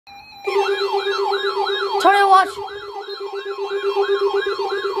Tornado watch.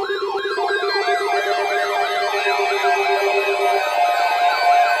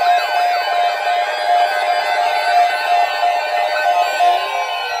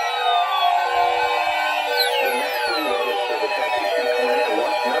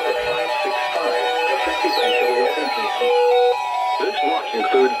 This watch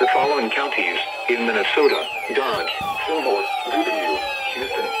includes the following counties in Minnesota: Dodge, Fillmore, Goodview,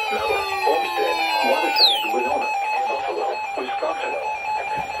 Houston, Miller, Olmsted, Watertown, Winona, Buffalo, Wisconsin.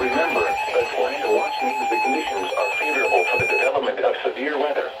 Remember, a tornado watch means the conditions are favorable for the development of severe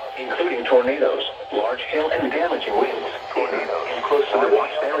weather, including tornadoes, large hail, and damaging winds. Tornadoes close to the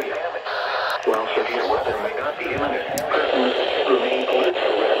watch area. While severe weather may not be imminent, persons should remain alert to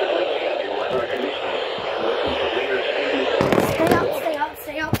rapidly changing weather conditions and listen to later statements.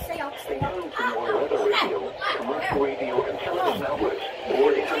 Stay tuned to your weather radio, commercial radio, and television outlets,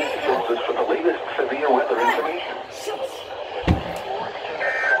 or internet sources for the latest severe weather information.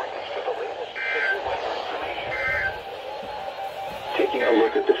 Taking a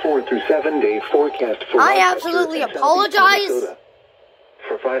look at the 4 through 7 day forecast for I absolutely apologize. Minnesota.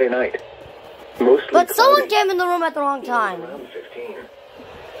 For Friday night, mostly But someone cloudy. came in the room at the wrong time. Around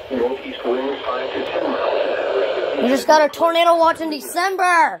 15. Northeast winds 5 to 10 miles. We just got a tornado watch in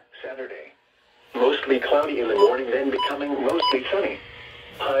December. Saturday, mostly cloudy in the morning, then becoming mostly sunny.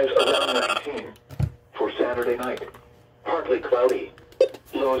 Highs around 19. For Saturday night, partly cloudy.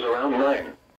 Lows around 9.